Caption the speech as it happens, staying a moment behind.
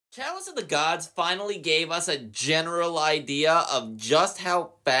Chalice of the Gods finally gave us a general idea of just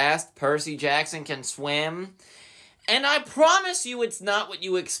how fast Percy Jackson can swim. And I promise you it's not what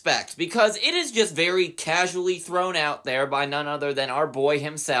you expect, because it is just very casually thrown out there by none other than our boy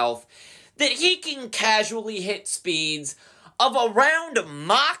himself, that he can casually hit speeds of around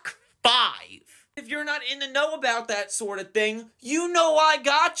Mach 5. If you're not in the know about that sort of thing, you know I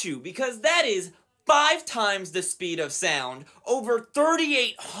got you, because that is 5 times the speed of sound, over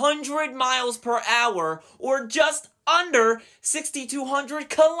 3,800 miles per hour, or just under 6,200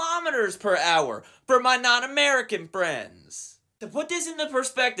 kilometers per hour, for my non-American friends. To put this into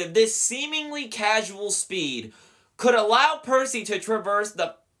perspective, this seemingly casual speed could allow Percy to traverse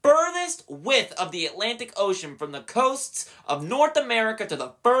the furthest width of the Atlantic Ocean from the coasts of North America to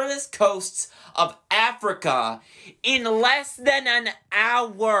the furthest coasts of Africa in less than an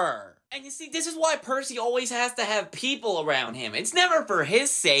hour. And you see, this is why Percy always has to have people around him. It's never for his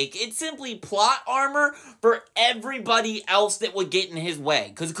sake, it's simply plot armor for everybody else that would get in his way.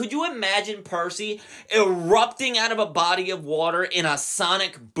 Because could you imagine Percy erupting out of a body of water in a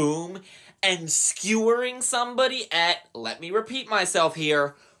sonic boom and skewering somebody at, let me repeat myself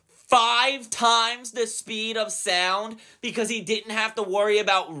here, 5 times the speed of sound because he didn't have to worry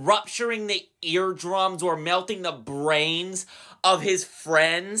about rupturing the eardrums or melting the brains of his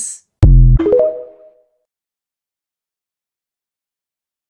friends?